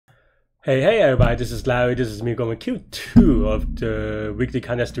Hey everybody, this is Larry. This is me going Q2 of the weekly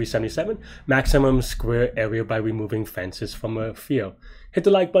contest 377, maximum square area by removing fences from a field. Hit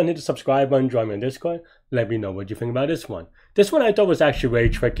the like button, hit the subscribe button, join me on Discord. Let me know what you think about this one. This one I thought was actually very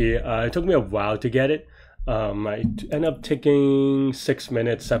tricky. It took me a while to get it. I ended up taking 6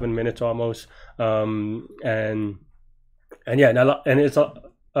 minutes, 7 minutes almost. And yeah, and it's a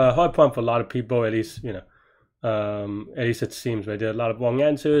hard problem for a lot of people, at least, at least it seems, right? There are a lot of wrong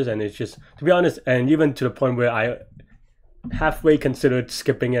answers, and it's just, to be honest, and even to the point where I halfway considered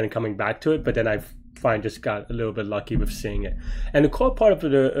skipping it and coming back to it, but then I find just got a little bit lucky with seeing it. And the core part of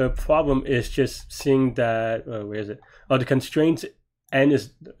the problem is just seeing that, where is it? Oh, the constraints n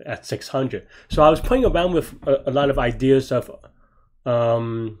is at 600. So I was playing around with a lot of ideas of,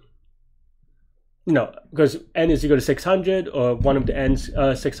 because n is equal to 600, or one of the n's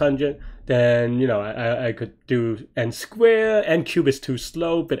 600, then I could do n square. N cube is too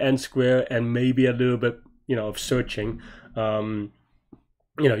slow, but n square and maybe a little bit of searching. You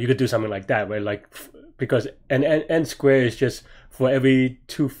could do something like that, right? Like, because n square is just for every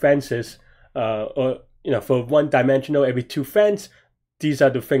two fences, or for one dimensional, every two fence. These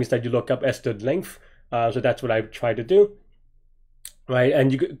are the things that you look up as the length. So that's what I try to do. Right, and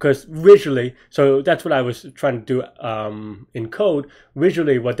because visually, so that's what I was trying to do in code.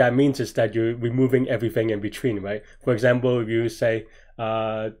 Visually, what that means is that you're removing everything in between, right? For example, if you say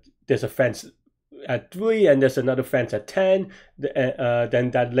there's a fence at 3 and there's another fence at 10,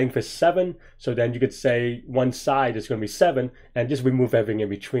 then that length is 7. So then you could say one side is going to be 7, and just remove everything in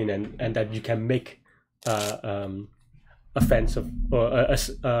between, and that you can make a fence of, or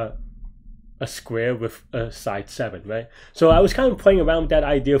a square with a side 7, right? So I was kind of playing around with that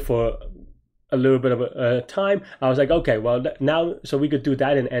idea for a little bit of a time. I was like, okay, well now, so we could do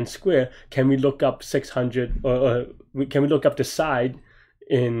that in n square. Can we look up 600, or can we look up the side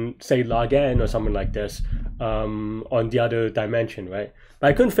in, say, log n or something like this on the other dimension, right?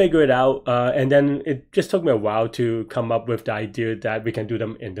 But I couldn't figure it out, and then it just took me a while to come up with the idea that we can do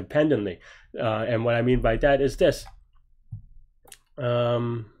them independently. And what I mean by that is this.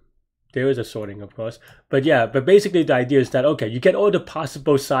 There is a sorting, of course, but basically the idea is that, okay, you get all the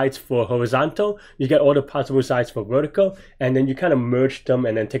possible sides for horizontal, you get all the possible sides for vertical, and then you kind of merge them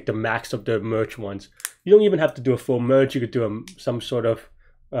and then take the max of the merge ones. You don't even have to do a full merge. You could do some sort of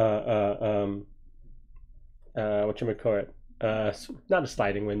what you might call it, not a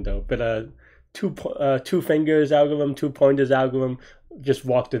sliding window, but a two fingers algorithm, 2 pointers algorithm. Just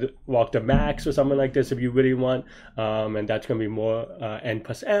walk the max or something like this if you really want, and that's gonna be more n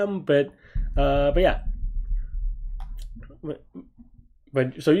plus m. But yeah,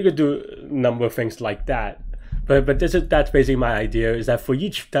 but so you could do a number of things like that. But that's basically my idea, is that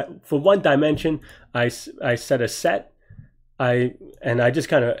for one dimension, I set a set. I just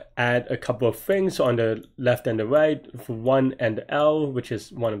kind of add a couple of things on the left and the right. For 1 and L, which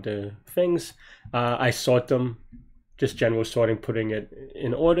is one of the things, I sort them, just general sorting, putting it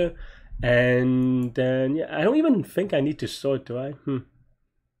in order. And then, yeah, I don't even think I need to sort, do I?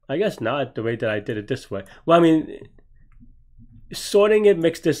 I guess not, the way that I did it this way. Well, I mean, sorting it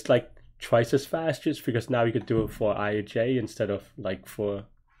makes this like twice as fast, just because now you could do it for I or J instead of like for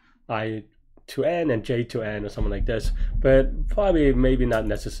I to n and j to n or something like this, but probably maybe not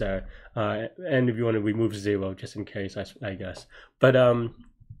necessary. And if you want to remove 0 just in case, I guess. But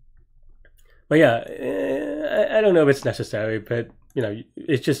yeah, I don't know if it's necessary, but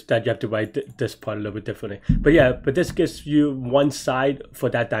it's just that you have to write this part a little bit differently. But yeah, but this gives you one side for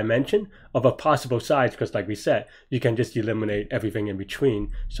that dimension of a possible size, because like we said, you can just eliminate everything in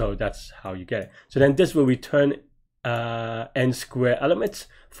between. So that's how you get it. So then this will return n square elements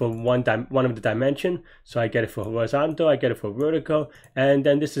for one of the dimension. So I get it for horizontal, I get it for vertical, and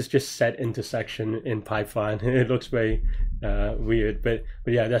then this is just set intersection in Python. It looks very weird, but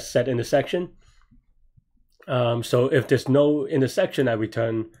yeah, that's set intersection. So if there's no intersection, I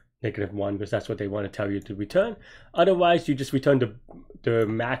return -1, because that's what they want to tell you to return. Otherwise, you just return the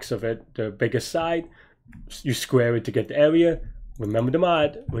max of it, the biggest side. You square it to get the area. Remember the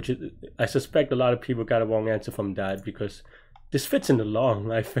mod, which is, I suspect a lot of people got a wrong answer from that, because this fits in the long,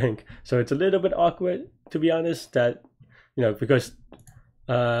 I think. So it's a little bit awkward, to be honest, that, because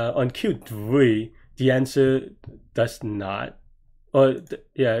on Q3, the answer does not, or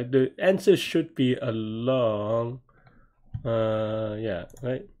the answer should be a long, yeah,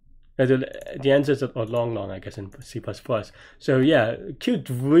 right? The answer is a long, I guess, in C++. So yeah,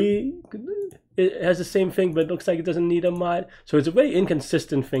 Q3, it has the same thing, but it looks like it doesn't need a mod. So it's a very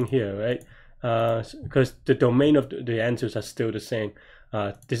inconsistent thing here, right? Because the domain of the answers are still the same.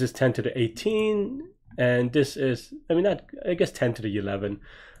 This is 10 to the 18, and this is, I mean, not, I guess 10 to the 11.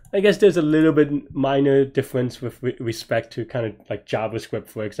 I guess there's a little bit minor difference with respect to kind of like JavaScript,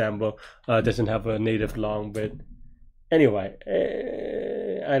 for example, doesn't have a native long, but anyway,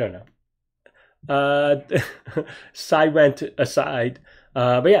 I don't know. Side rant aside,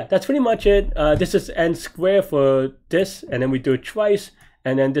 but yeah, that's pretty much it. This is n square for this, and then we do it twice,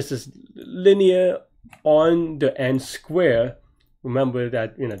 and then this is linear on the n square. Remember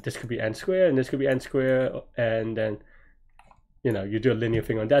that, you know, this could be n square and this could be n square, and then, you know, you do a linear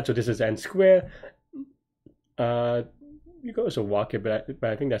thing on that. So this is n square. You could also walk it, but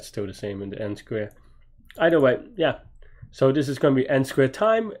I think that's still the same in the n square. Either way, yeah. So this is going to be n square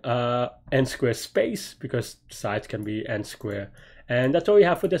time, n square space, because sides can be n square. And that's all we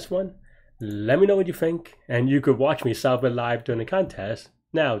have for this one. Let me know what you think, and you could watch me solve it live during the contest.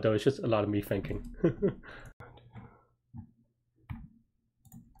 Now, though, it's just a lot of me thinking.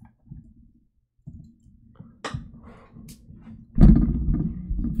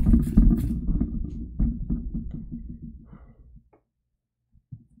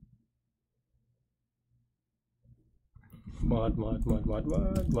 Mod. Can't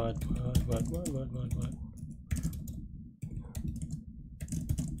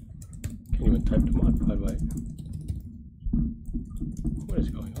even type the mod, by the way. What is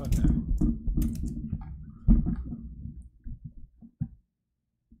going on there?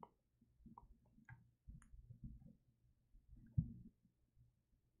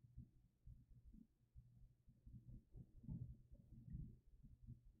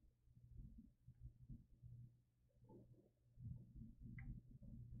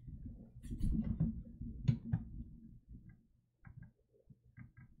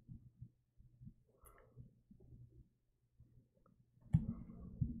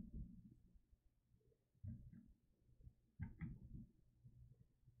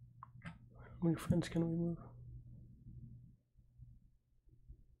 How many friends can we move?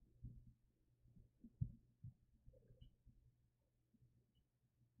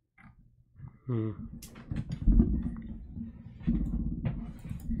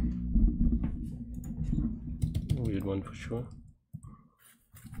 Weird one for sure.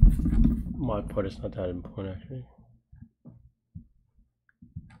 My part is not that important, actually.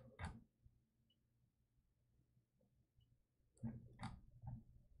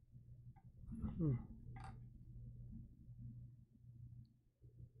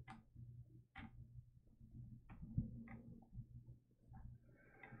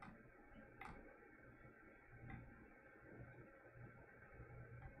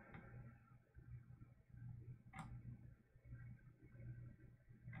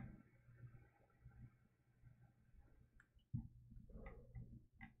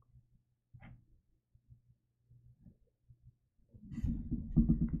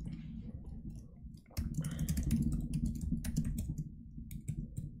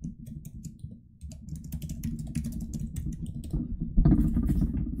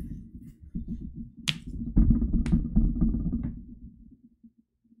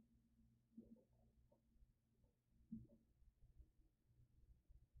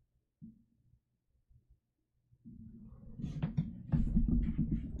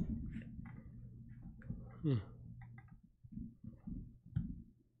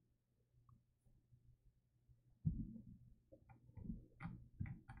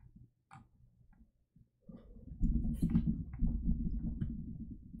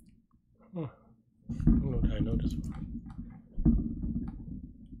 I know this one.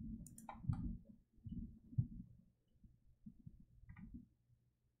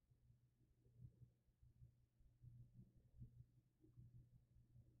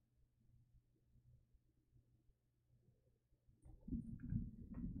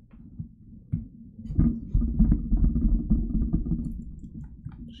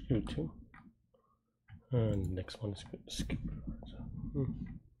 Just give it 2. And the next one is skip. So,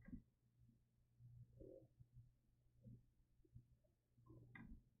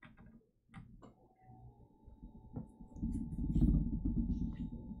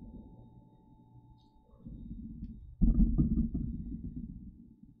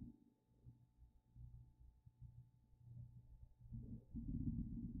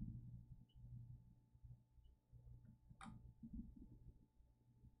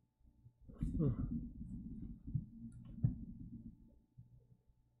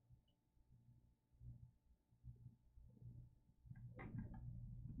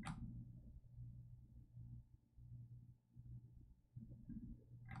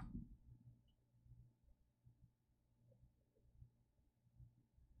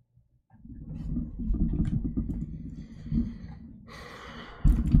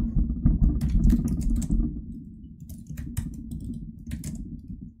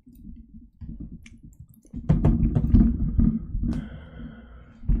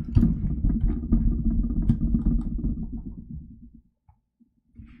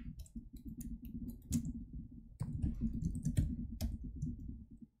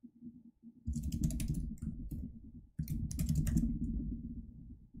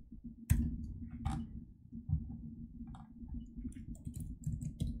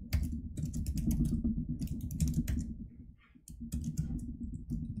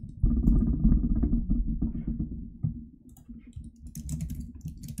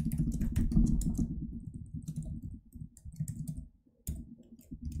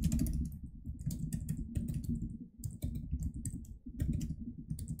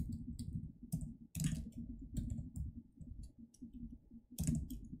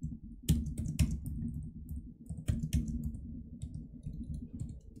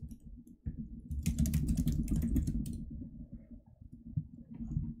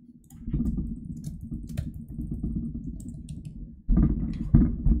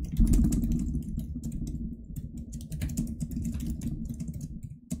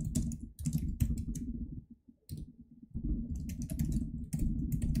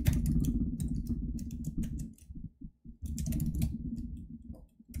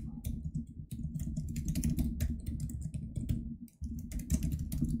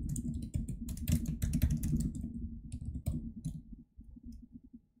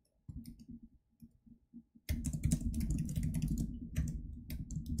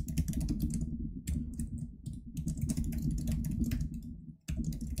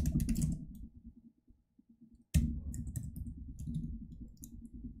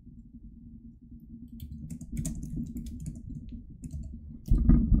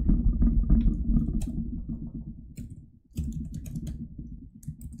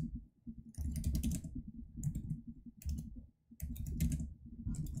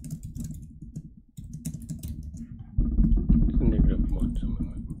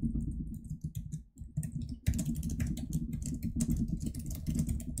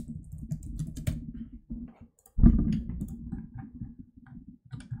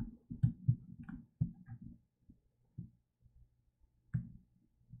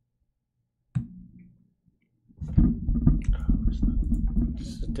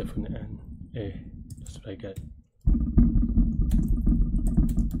 different N. A. That's what I get.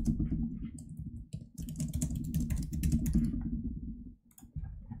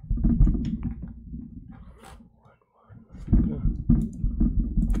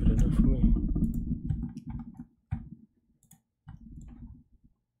 Good enough for me.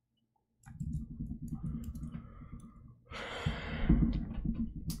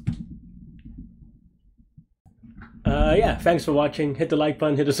 Yeah, thanks for watching. Hit the like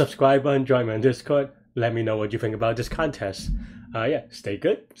button, hit the subscribe button, join me on Discord. Let me know what you think about this contest. Yeah, stay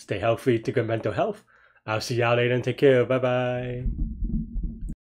good, stay healthy, take good mental health. I'll see y'all later and take care. Bye bye.